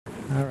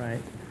All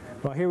right.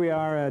 Well, here we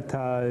are at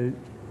talking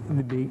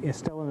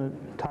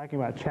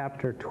about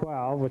Chapter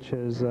 12, which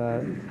is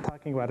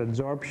talking about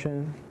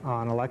adsorption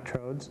on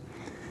electrodes.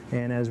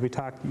 And as we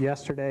talked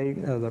yesterday,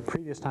 the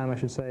previous time I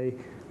should say,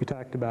 we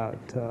talked about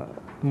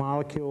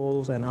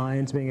molecules and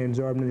ions being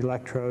absorbed in the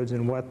electrodes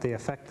and what the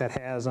effect that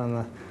has on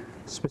the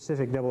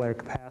specific double layer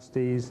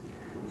capacities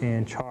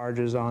and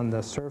charges on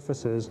the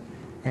surfaces,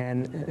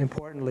 and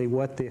importantly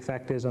what the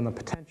effect is on the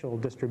potential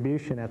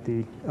distribution at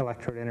the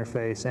electrode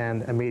interface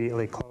and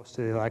immediately close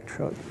to the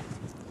electrode.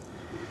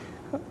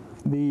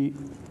 The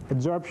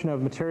adsorption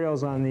of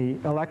materials on the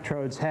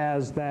electrodes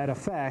has that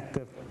effect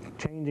of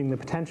changing the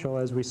potential,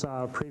 as we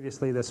saw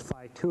previously, this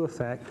phi2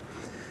 effect,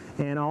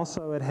 and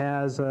also it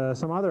has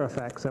some other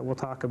effects that we'll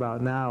talk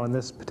about now in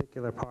this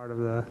particular part of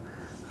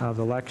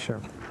the lecture.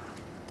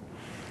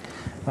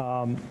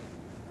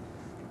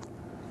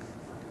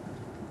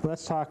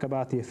 Let's talk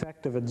about the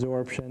effect of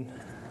adsorption.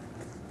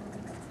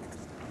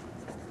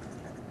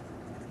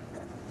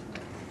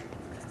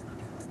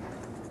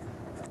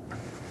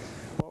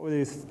 What were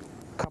these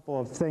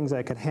couple of things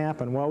that could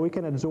happen? Well, we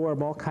can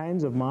absorb all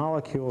kinds of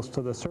molecules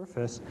to the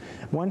surface.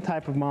 One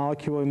type of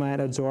molecule we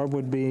might absorb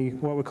would be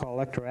what we call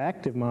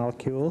electroactive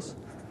molecules,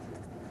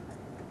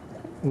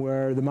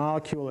 where the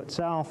molecule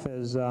itself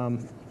is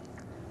an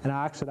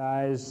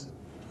oxidizable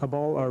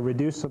or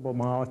reducible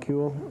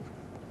molecule,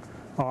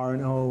 R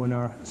and O in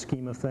our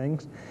scheme of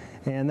things.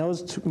 And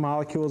those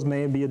molecules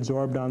may be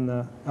absorbed on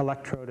the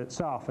electrode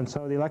itself. And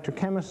so the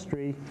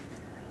electrochemistry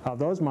of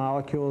those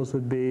molecules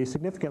would be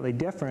significantly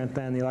different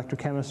than the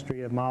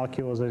electrochemistry of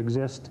molecules that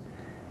exist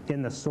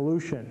in the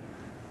solution.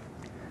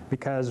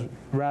 Because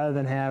rather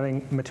than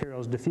having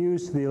materials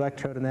diffuse to the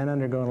electrode and then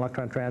undergo an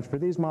electron transfer,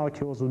 these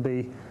molecules would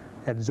be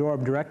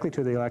absorbed directly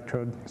to the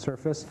electrode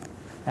surface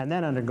and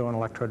then undergo an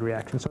electrode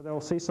reaction. So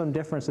they'll see some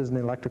differences in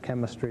the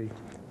electrochemistry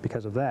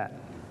because of that.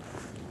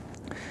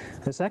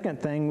 The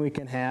second thing we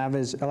can have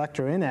is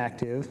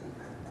electroinactive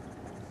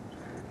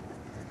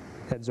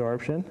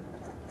adsorption.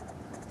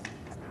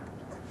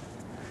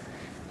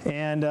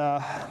 And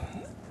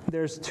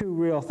there's two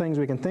real things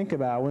we can think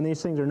about. When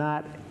these things are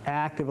not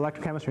active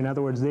electrochemistry, in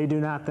other words, they do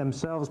not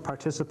themselves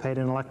participate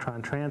in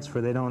electron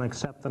transfer. They don't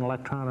accept an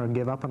electron or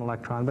give up an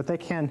electron, but they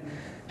can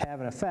have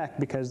an effect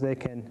because they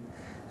can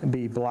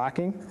be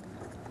blocking.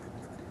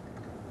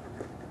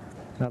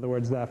 In other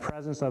words, the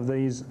presence of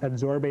these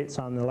adsorbates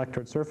on the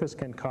electrode surface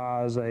can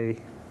cause a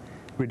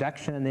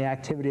reduction in the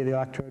activity of the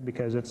electrode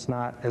because it's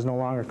no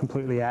longer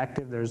completely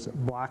active. There's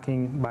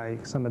blocking by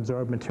some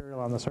adsorbed material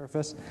on the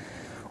surface.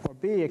 Or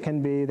B, they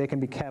can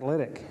be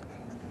catalytic.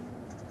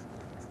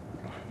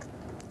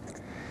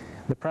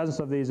 The presence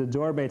of these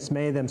adsorbates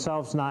may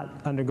themselves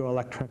not undergo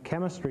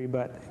electrochemistry,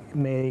 but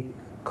may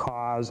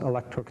cause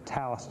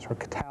electrocatalysis or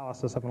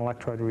catalysis of an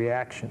electrode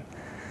reaction.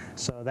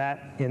 So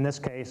that, in this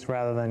case,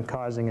 rather than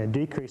causing a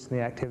decrease in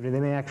the activity, they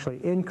may actually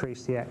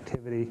increase the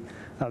activity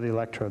of the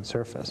electrode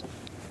surface.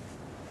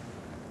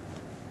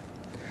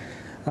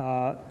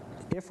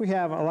 If we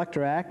have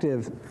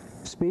electroactive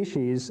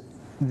species,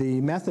 the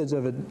methods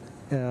of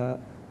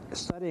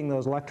studying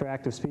those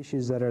electroactive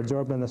species that are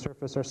absorbed on the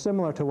surface are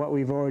similar to what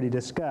we've already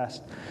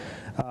discussed.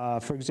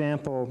 For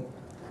example,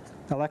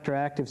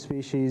 electroactive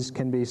species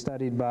can be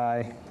studied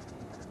by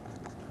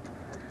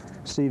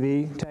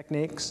CV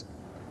techniques,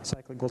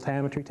 cyclic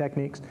voltammetry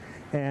techniques,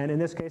 and in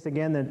this case,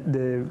 again,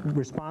 the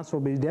response will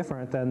be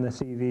different than the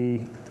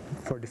CV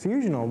for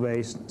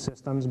diffusional-based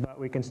systems, but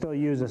we can still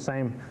use the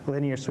same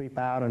linear sweep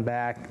out and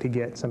back to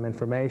get some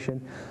information.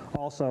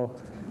 Also,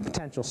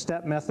 potential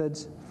step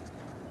methods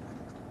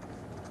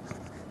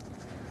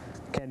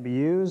can be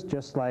used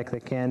just like they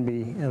can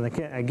be, and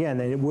again,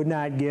 they would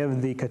not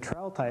give the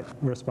Cottrell type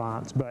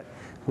response, but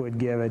would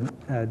give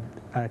a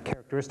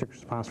characteristic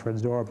response for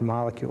adsorbed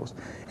molecules.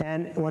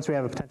 And once we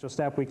have a potential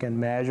step, we can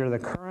measure the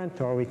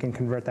current, or we can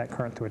convert that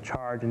current to a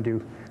charge and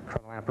do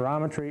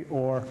chronoamperometry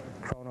or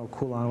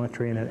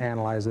chronocoulometry and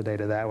analyze the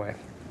data that way.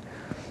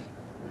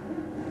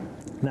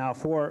 Now,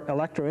 for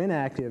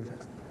electroinactive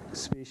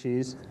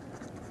species,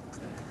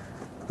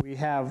 we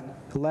have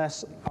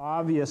less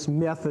obvious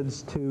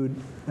methods to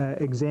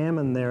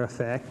examine their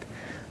effect.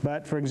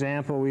 But for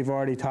example, we've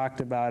already talked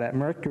about at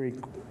mercury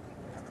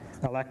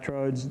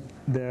electrodes,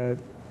 the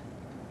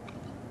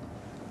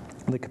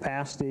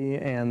capacity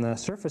and the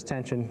surface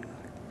tension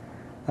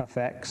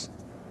effects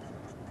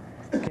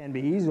can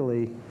be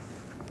easily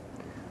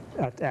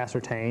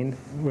ascertained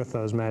with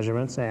those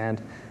measurements,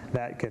 and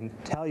that can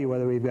tell you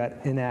whether we've got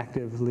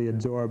inactively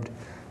absorbed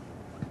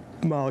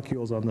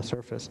molecules on the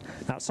surface.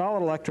 Now,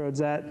 solid electrodes,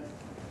 that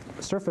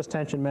surface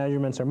tension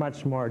measurements are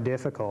much more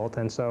difficult,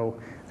 and so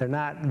they're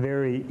not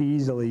very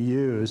easily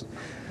used.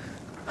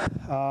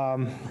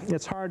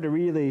 It's hard to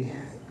really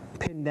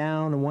pin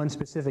down one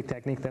specific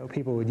technique that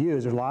people would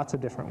use. There's lots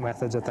of different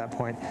methods at that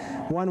point.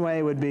 One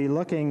way would be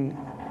looking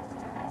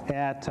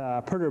at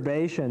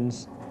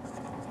perturbations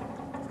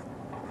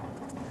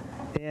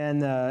in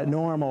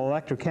normal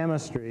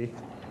electrochemistry.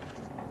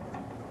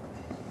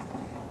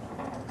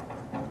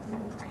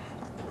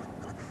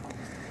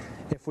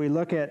 If we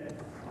look at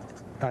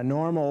a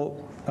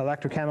normal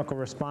electrochemical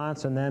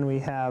response and then we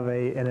have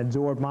an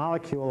adsorbed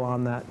molecule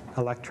on that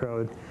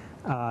electrode,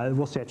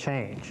 we'll see a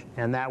change.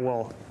 And that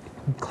will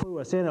clue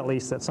us in at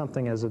least that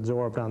something is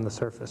adsorbed on the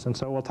surface. And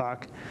so we'll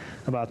talk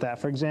about that.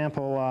 For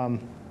example,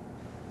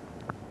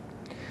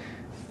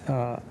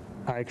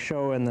 I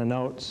show in the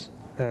notes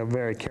a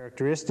very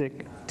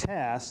characteristic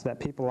test that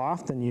people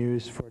often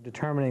use for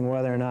determining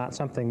whether or not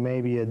something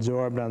may be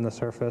adsorbed on the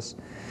surface.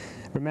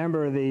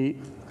 Remember, the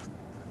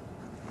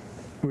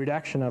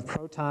reduction of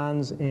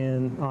protons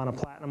on a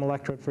platinum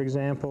electrode, for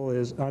example,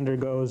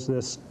 undergoes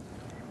this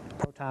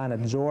proton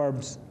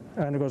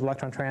undergoes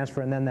electron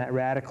transfer, and then that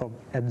radical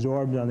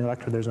adsorbed on the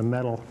electrode. There's a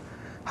metal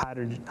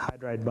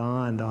hydride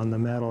bond on the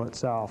metal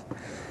itself.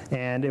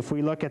 And if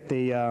we look at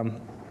the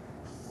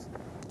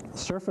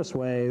surface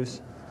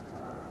waves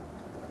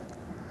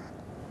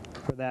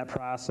for that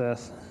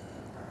process,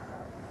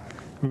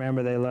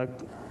 remember they look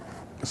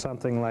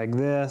something like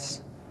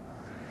this,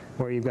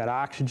 where you've got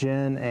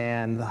oxygen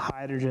and the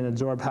hydrogen,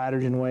 adsorbed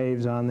hydrogen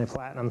waves on the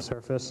platinum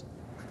surface.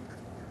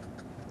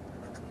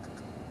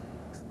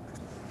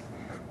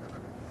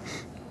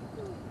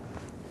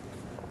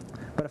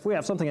 But if we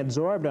have something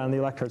adsorbed on the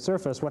electrode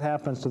surface, what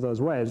happens to those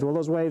waves? Well,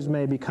 those waves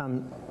may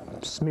become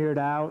smeared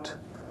out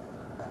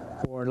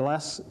or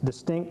less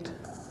distinct.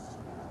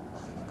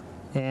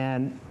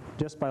 And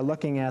just by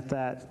looking at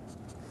that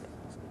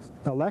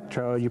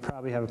electrode, you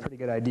probably have a pretty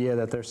good idea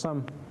that there's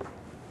some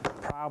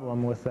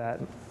problem with that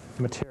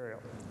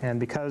material. And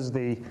because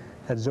the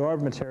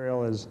adsorbed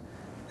material is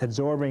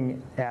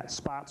adsorbing at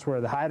spots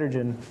where the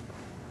hydrogen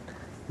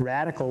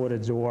radical would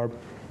adsorb,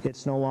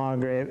 it's no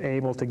longer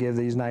able to give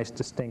these nice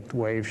distinct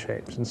wave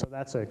shapes. And so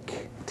that's a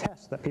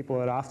test that people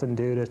would often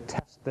do to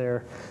test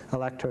their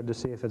electrode to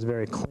see if it's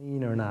very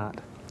clean or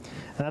not.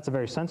 And that's a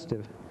very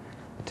sensitive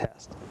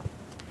test.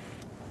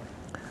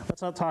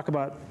 Let's now talk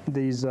about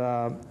these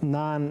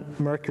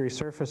non-mercury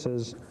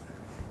surfaces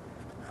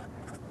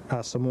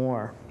some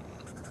more.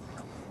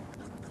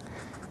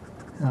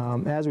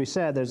 As we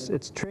said,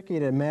 it's tricky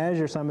to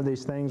measure some of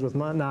these things with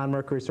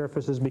non-mercury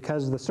surfaces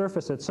because the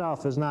surface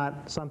itself is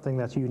not something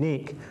that's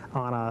unique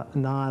on a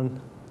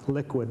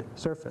non-liquid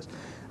surface.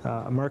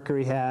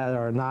 Mercury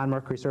or a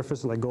non-mercury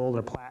surface like gold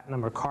or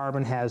platinum or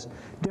carbon has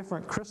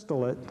different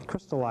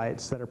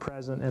crystallites that are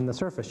present in the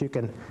surface. You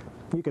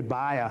could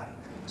buy a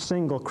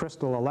single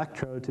crystal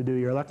electrode to do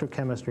your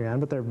electrochemistry on,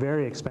 but they're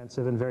very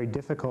expensive and very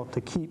difficult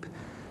to keep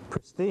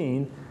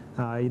pristine.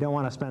 You don't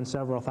want to spend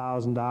several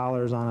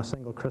 $1,000s on a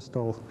single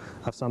crystal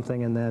of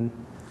something and then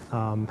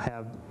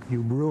have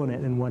you ruin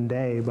it in one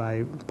day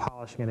by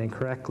polishing it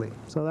incorrectly.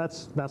 So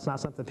that's not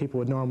something people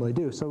would normally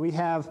do. So we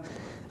have,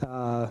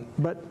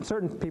 but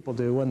certain people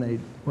do when they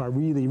are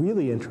really,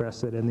 really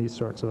interested in these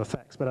sorts of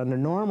effects. But under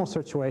normal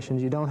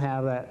situations, you don't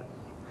have that.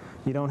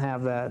 You don't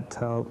have that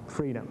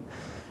freedom.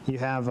 You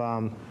have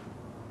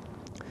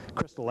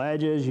crystal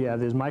edges, you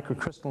have these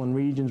microcrystalline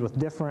regions with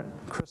different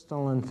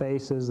crystalline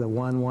faces, the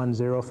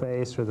 110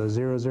 face or the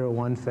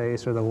 001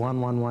 face or the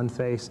 111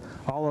 face.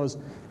 All those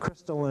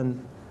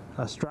crystalline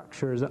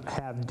structures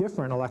have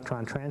different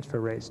electron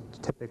transfer rates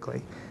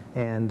typically,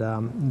 and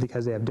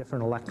because they have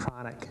different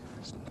electronic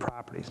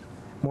properties.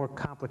 More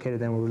complicated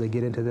than we'll really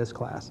get into this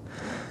class.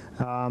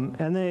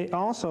 And they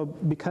also,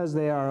 because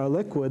they are a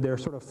liquid, they're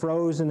sort of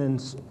frozen in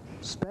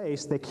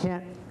space, they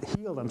can't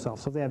heal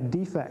themselves. So they have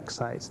defect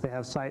sites. They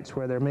have sites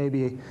where there may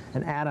be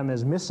an atom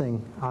is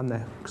missing on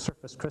the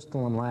surface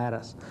crystalline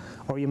lattice.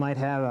 Or you might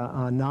have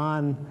a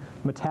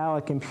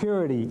non-metallic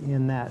impurity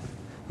in that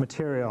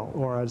material,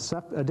 or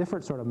a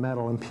different sort of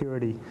metal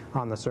impurity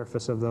on the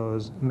surface of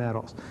those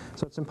metals.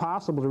 So it's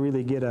impossible to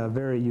really get a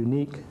very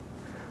unique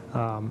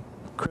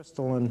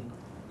crystalline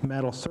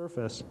metal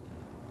surface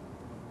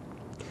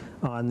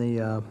on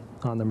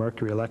the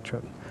mercury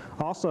electrode.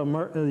 Also,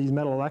 these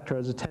metal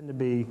electrodes tend to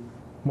be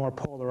more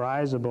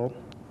polarizable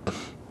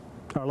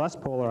or less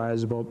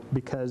polarizable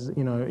because,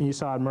 you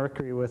saw in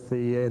mercury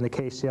in the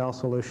KCl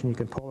solution, you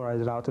can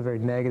polarize it out to very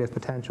negative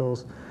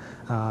potentials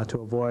to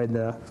avoid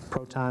the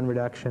proton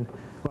reduction.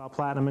 While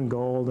platinum and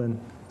gold and,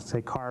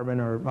 say,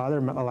 carbon or other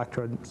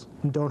electrodes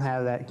don't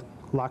have that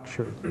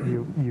luxury.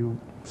 You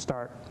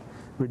start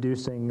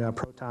reducing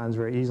protons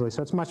very easily.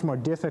 So it's much more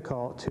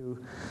difficult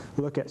to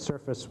look at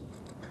surface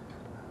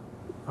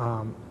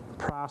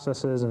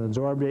processes and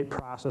adsorbate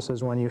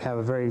processes when you have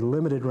a very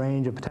limited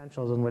range of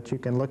potentials in which you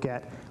can look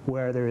at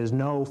where there is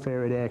no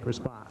Faradaic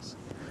response.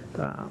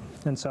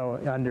 And so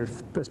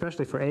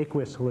especially for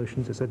aqueous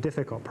solutions, it's a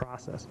difficult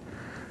process.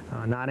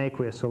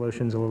 Non-aqueous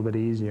solutions a little bit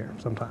easier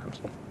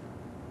sometimes.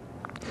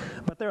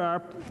 But there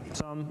are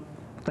some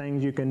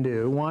things you can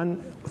do.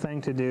 One thing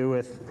to do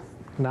with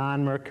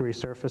non-mercury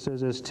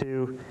surfaces is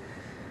to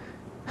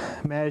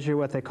measure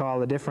what they call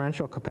the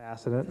differential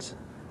capacitance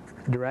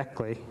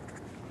directly.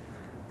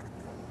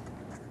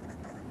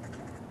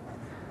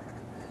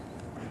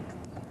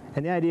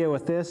 And the idea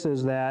with this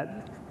is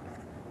that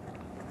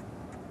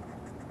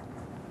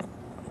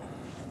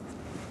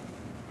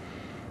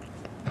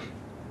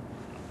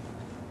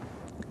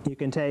you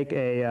can take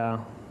a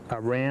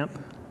ramp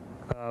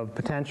of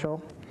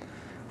potential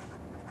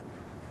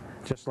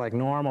just like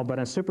normal, but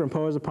I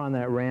superimpose upon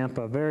that ramp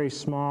a very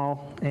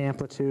small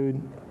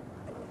amplitude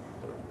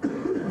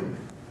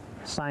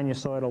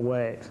sinusoidal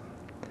wave.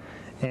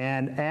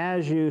 And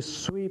as you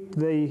sweep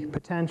the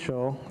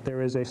potential,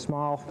 there is a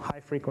small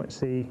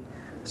high-frequency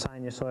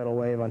sinusoidal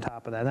wave on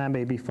top of that. And that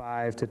may be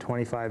 5 to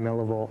 25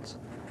 millivolts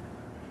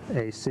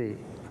AC.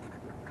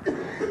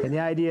 And the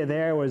idea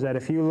there was that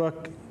if you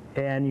look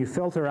and you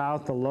filter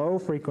out the low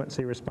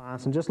frequency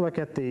response and just look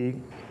at the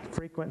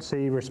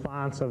frequency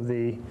response of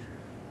the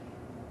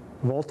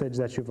voltage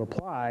that you've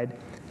applied,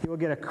 you will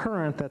get a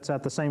current that's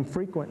at the same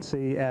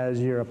frequency as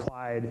your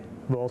applied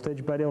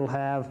voltage, but it will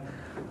have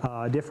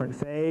a different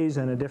phase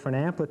and a different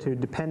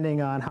amplitude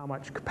depending on how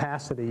much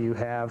capacity you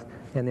have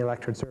in the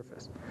electrode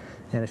surface.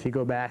 And if you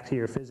go back to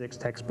your physics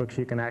textbooks,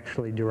 you can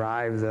actually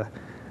derive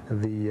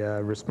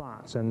the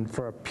response. And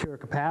for a pure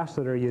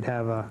capacitor, you'd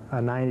have a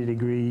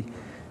 90-degree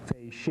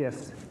phase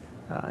shift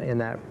in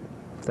that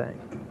thing.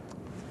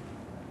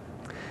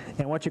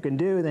 And what you can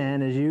do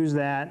then is use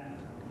that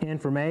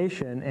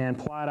information and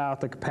plot out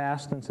the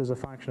capacitance as a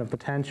function of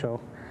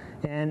potential.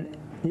 And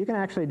you can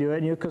actually do it,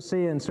 and you can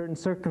see in certain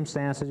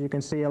circumstances, you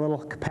can see a little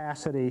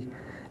capacity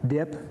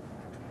dip.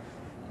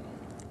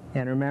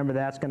 And remember,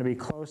 that's going to be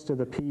close to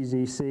the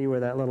PZC where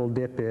that little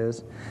dip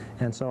is.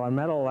 And so on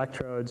metal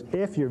electrodes,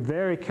 if you're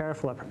very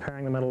careful at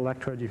preparing the metal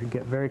electrodes, you can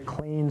get very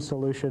clean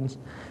solutions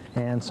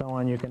and so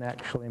on. You can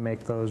actually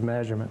make those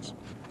measurements.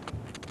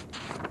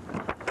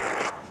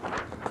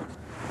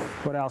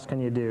 What else can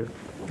you do?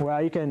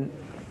 Well, you can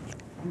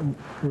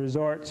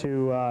resort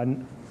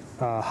to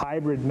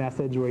hybrid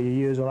methods where you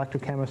use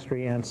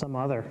electrochemistry and some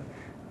other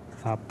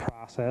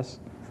process.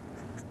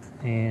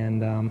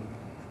 And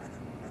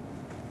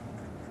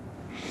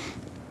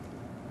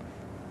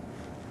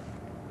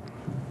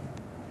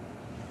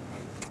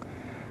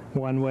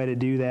one way to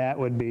do that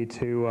would be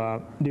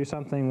to do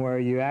something where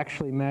you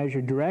actually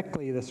measure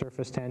directly the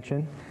surface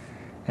tension.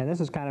 And this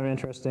is kind of an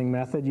interesting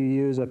method. You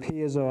use a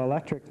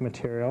piezoelectric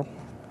material,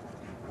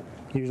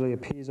 usually a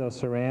piezo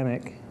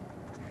ceramic.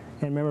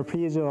 And remember,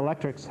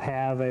 piezoelectrics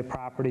have a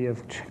property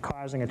of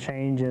causing a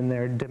change in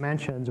their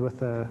dimensions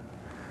with a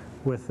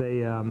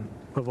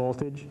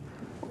voltage,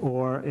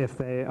 or if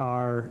they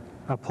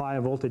apply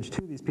a voltage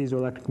to these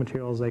piezoelectric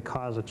materials, they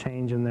cause a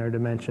change in their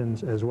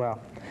dimensions as well.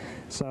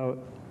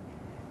 So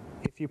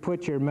if you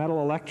put your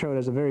metal electrode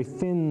as a very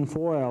thin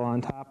foil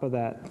on top of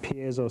that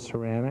piezo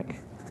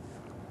ceramic,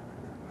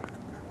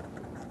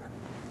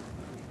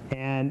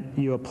 and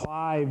you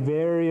apply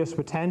various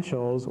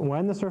potentials,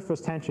 when the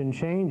surface tension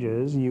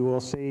changes, you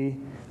will see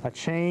a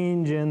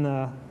change in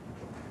the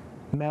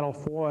metal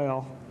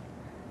foil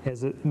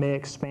as it may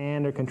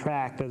expand or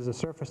contract as the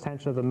surface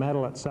tension of the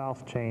metal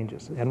itself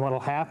changes. And what will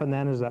happen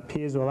then is that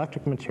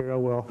piezoelectric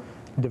material will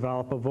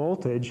develop a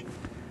voltage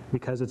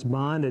because it's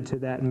bonded to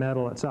that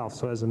metal itself.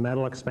 So as the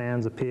metal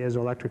expands, the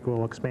piezoelectric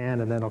will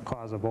expand, and then it'll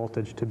cause a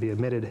voltage to be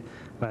emitted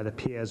by the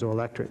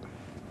piezoelectric.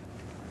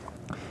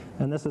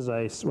 And this is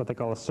what they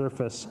call a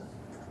surface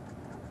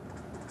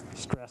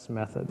stress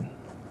method.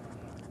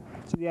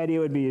 So the idea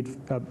would be you'd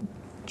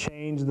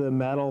change the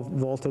metal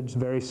voltage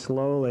very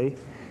slowly,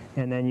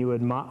 and then you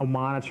would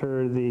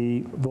monitor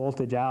the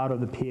voltage out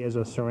of the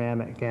piezo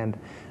ceramic. And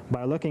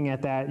by looking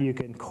at that, you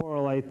can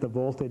correlate the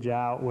voltage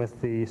out with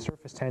the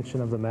surface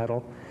tension of the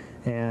metal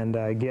and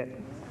get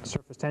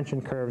surface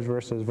tension curves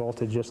versus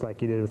voltage, just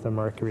like you did with the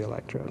mercury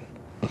electrode.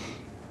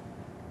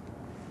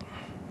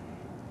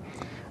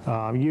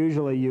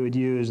 Usually you would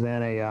use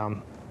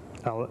then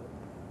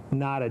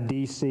not a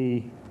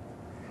DC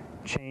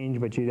change,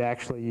 but you'd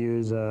actually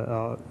use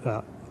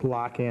a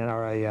lock-in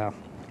or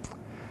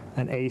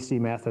an AC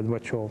method,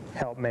 which will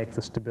help make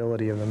the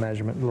stability of the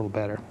measurement a little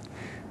better.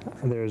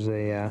 There's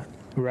a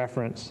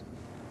reference.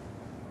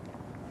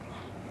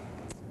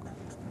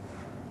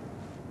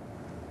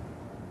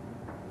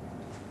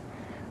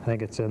 I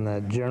think it's in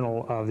the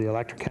Journal of the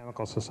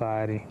Electrochemical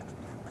Society.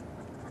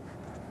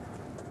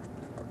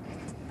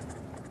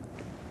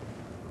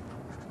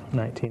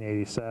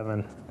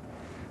 (1987),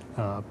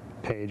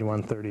 page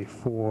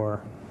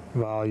 134,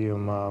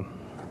 volume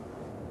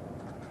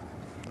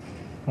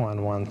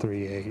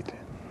 1138.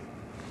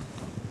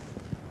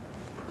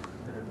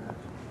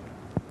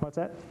 What's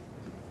that?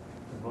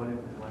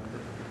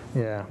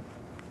 Yeah.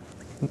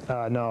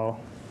 No.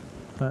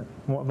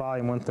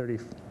 Volume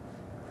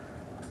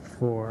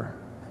 134.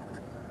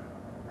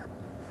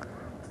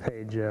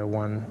 Page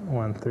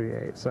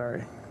 1138,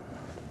 sorry.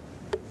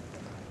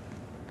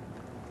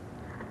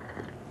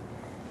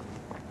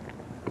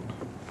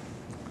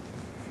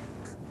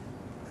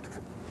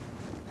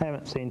 I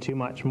haven't seen too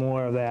much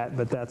more of that,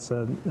 but that's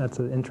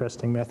an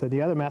interesting method.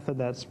 The other method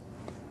that's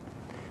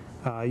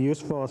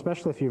useful,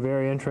 especially if you're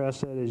very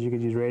interested, is you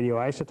could use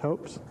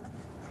radioisotopes.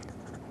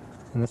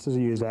 And this is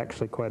used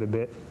actually quite a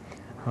bit.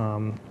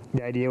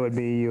 The idea would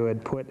be you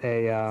would put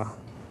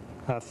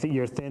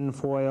your thin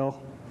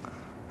foil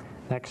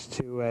next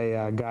to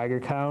a Geiger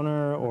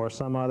counter or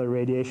some other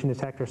radiation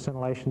detector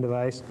scintillation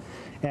device.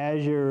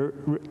 As your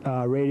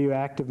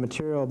radioactive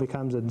material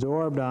becomes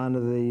absorbed onto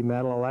the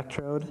metal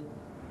electrode,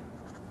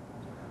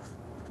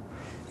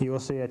 you will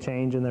see a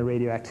change in the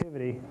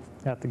radioactivity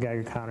at the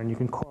Geiger counter, and you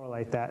can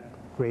correlate that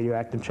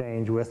radioactive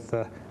change with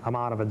the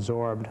amount of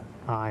absorbed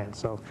ions.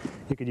 So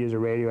you could use a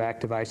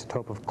radioactive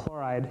isotope of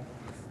chloride,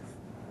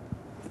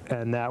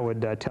 and that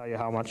would tell you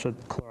how much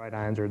of chloride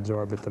ions are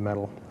absorbed at the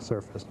metal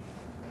surface.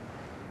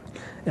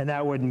 And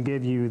that wouldn't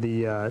give you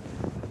the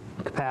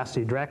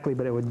capacity directly,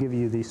 but it would give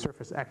you the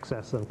surface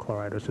excess of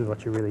chloride, which is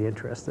what you're really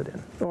interested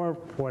in, or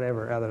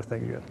whatever other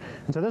thing you're in.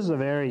 And so this is a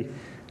very,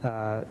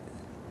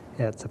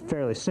 it's a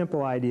fairly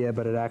simple idea,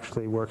 but it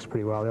actually works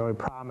pretty well. The only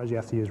problem is you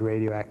have to use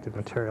radioactive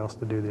materials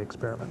to do the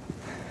experiment.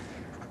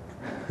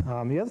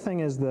 The other thing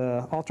is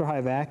the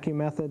ultra-high vacuum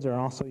methods are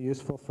also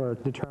useful for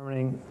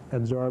determining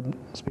adsorbed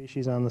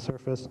species on the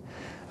surface.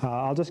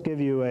 I'll just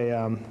give you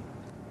a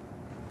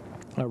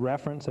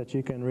reference that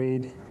you can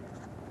read.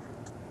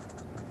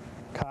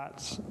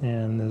 Kotz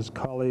and his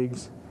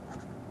colleagues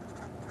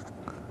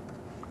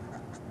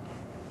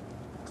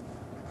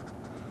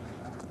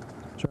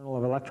Journal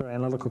of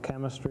Electroanalytical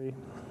Chemistry,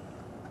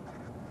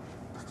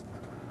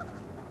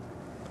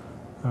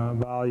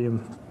 volume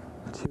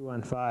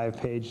 215,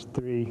 page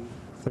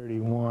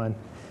 331.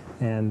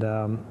 And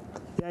the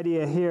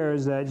idea here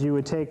is that you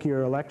would take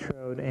your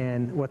electrode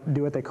and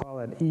do what they call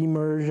an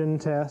immersion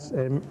test.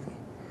 And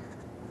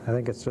I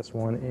think it's just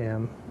one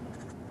M.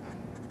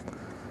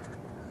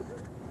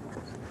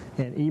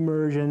 And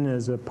immersion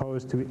as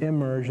opposed to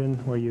immersion,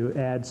 where you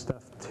add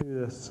stuff to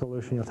the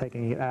solution, you're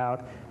taking it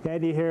out. The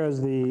idea here is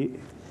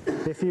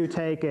if you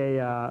take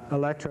a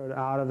electrode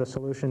out of the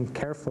solution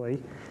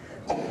carefully,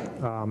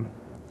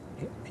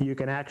 you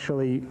can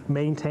actually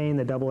maintain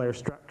the double layer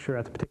structure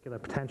at the particular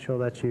potential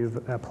that you've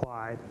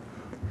applied.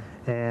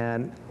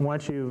 And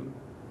once you've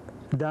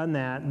done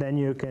that, then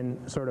you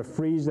can sort of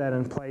freeze that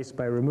in place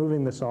by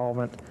removing the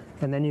solvent,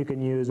 and then you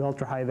can use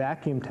ultra-high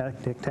vacuum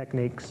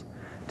techniques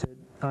to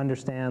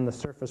understand the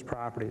surface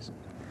properties.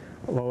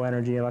 Low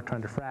energy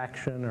electron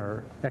diffraction,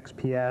 or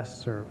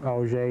XPS, or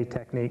Auger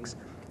techniques,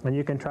 and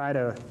you can try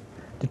to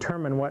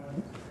determine what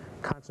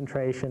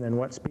concentration and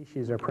what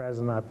species are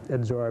present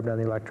adsorbed on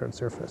the electrode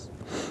surface.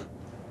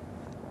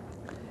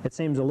 It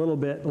seems a little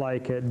bit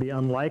like it'd be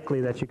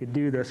unlikely that you could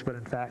do this, but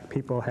in fact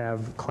people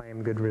have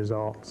claimed good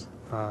results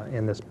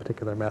in this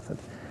particular method.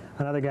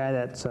 Another guy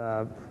that's,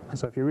 so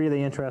if you're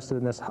really interested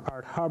in this,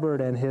 Art Hubbard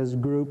and his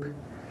group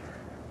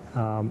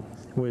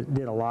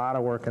did a lot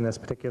of work in this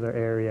particular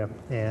area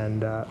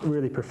and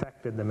really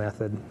perfected the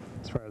method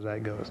as far as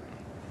that goes.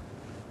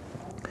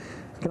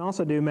 You can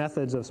also do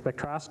methods of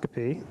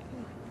spectroscopy.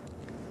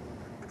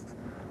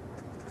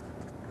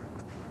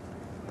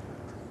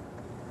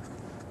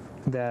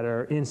 That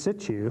are in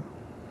situ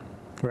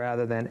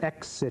rather than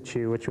ex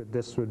situ, which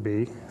this would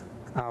be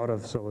out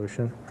of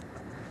solution.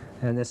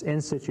 And this in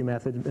situ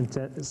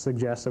method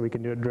suggests that we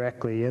can do it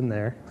directly in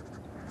there.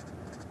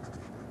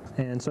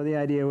 And so the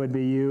idea would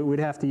be we'd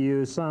have to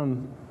use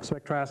some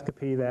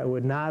spectroscopy that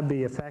would not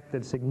be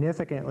affected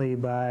significantly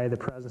by the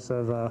presence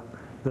of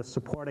the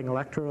supporting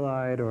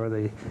electrolyte or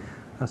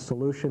a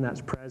solution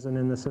that's present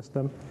in the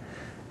system.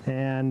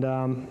 And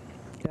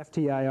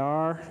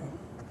FTIR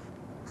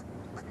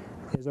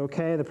is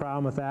okay. The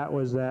problem with that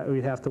was that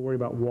we'd have to worry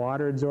about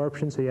water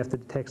adsorption, so you have to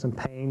take some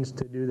pains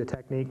to do the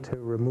technique to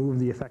remove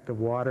the effect of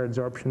water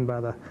adsorption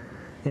by the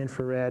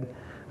infrared.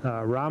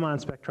 Raman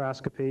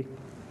spectroscopy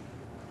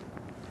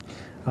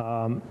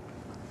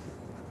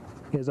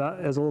is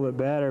a little bit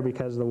better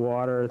because the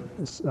water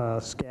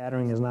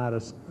scattering is not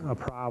a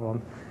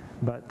problem,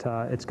 but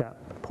it's got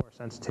poor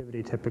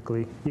sensitivity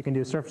typically. You can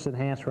do surface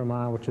enhanced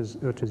Raman, which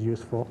is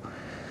useful.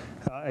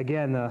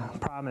 Again, the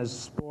problem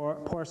is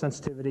poor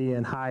sensitivity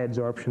and high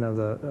adsorption of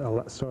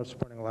the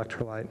supporting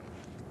electrolyte.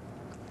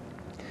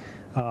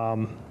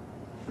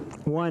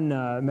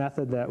 One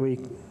method that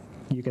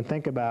you can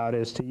think about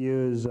is to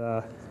use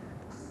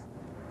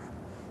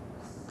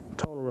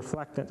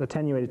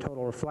attenuated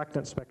total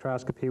reflectance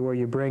spectroscopy, where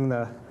you bring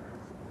the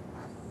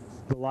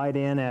light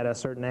in at a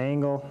certain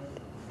angle,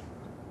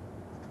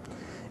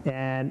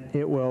 and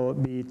it will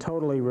be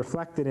totally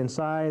reflected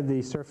inside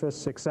the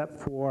surface except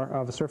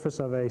for the surface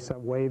of a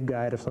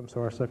waveguide of some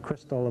sort, a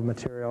crystal of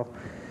material,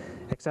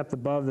 except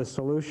above the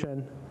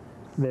solution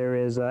there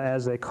is,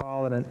 as they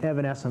call it, an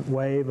evanescent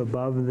wave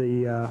above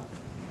the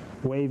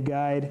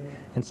waveguide,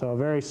 and so a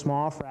very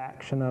small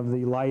fraction of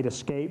the light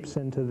escapes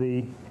into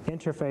the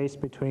interface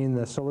between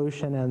the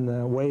solution and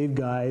the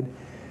waveguide,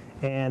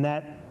 and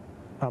that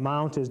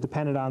amount is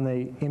dependent on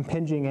the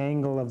impinging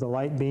angle of the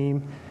light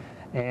beam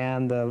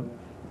and the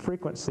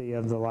frequency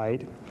of the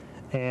light,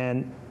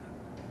 and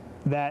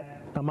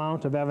that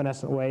amount of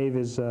evanescent wave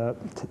is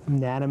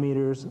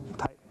nanometers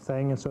type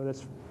thing, and so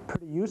that's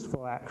pretty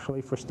useful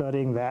actually for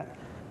studying that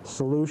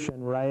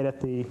solution right at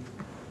the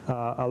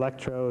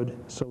electrode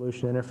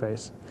solution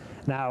interface.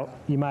 Now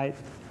you might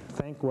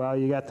think, well,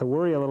 you got to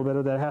worry a little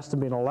bit, there has to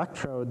be an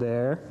electrode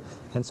there,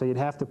 and so you'd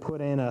have to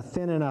put in a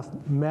thin enough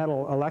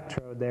metal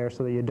electrode there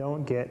so that you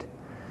don't get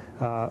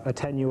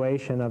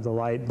attenuation of the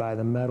light by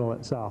the metal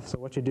itself. So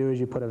what you do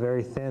is you put a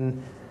very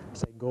thin,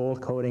 say,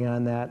 gold coating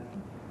on that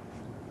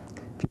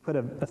if you put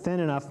a thin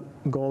enough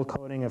gold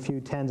coating, a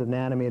few tens of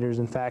nanometers,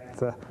 in fact,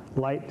 the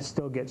light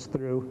still gets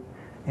through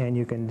and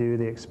you can do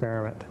the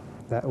experiment.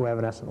 That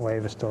evanescent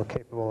wave is still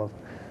capable of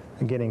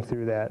getting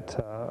through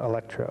that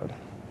electrode.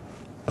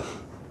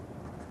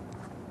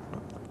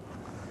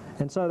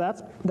 And so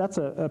that's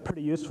a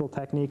pretty useful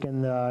technique,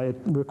 and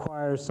it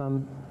requires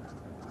some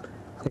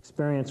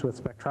experience with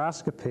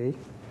spectroscopy.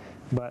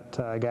 But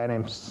a guy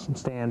named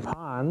Stan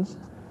Pons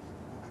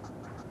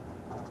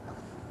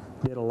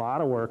did a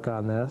lot of work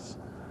on this.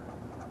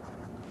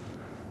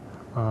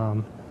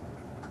 I'll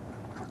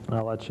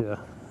let you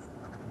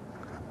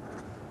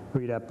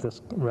read up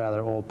this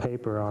rather old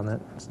paper on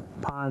it.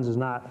 Pons is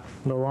no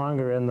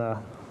longer in the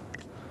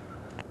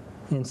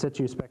in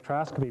situ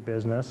spectroscopy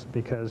business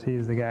because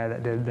he's the guy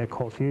that did the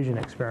cold fusion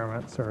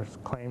experiments, or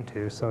claimed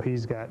to, so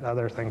he's got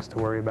other things to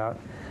worry about.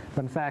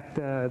 But in fact,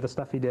 the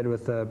stuff he did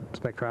with the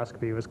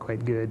spectroscopy was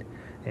quite good,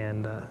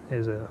 and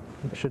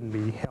shouldn't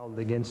be held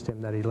against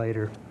him that he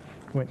later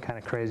went kind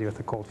of crazy with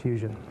the cold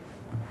fusion.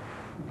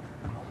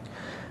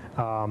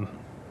 And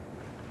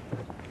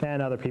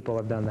other people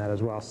have done that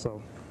as well.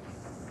 So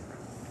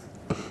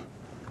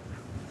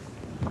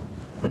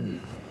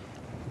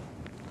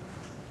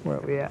where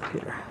are we at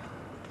here?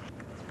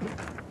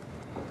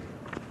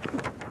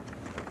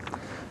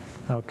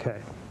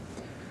 Okay.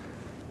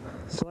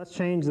 So let's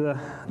change.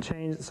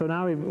 So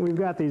now we've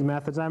got these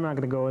methods. I'm not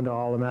going to go into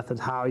all the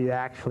methods, how you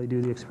actually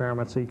do the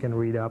experiment, so you can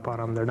read up on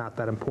them. They're not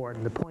that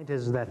important. The point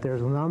is that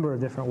there's a number of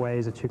different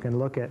ways that you can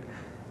look at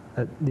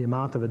the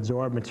amount of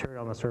adsorbed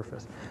material on the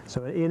surface.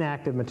 So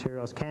inactive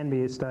materials can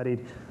be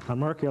studied on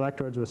mercury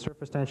electrodes with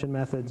surface tension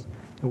methods,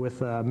 with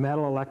solid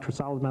metal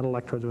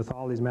electrodes, with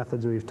all these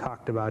methods we've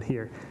talked about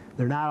here.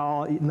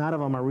 None of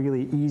them are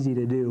really easy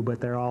to do, but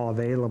they're all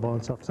available.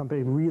 And so if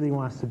somebody really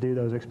wants to do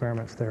those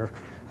experiments, they're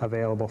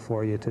available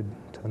for you to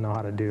know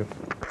how to do.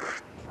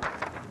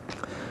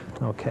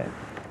 Okay.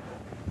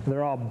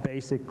 They're all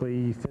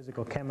basically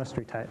physical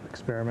chemistry type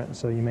experiments,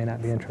 so you may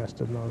not be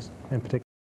interested in those in particular.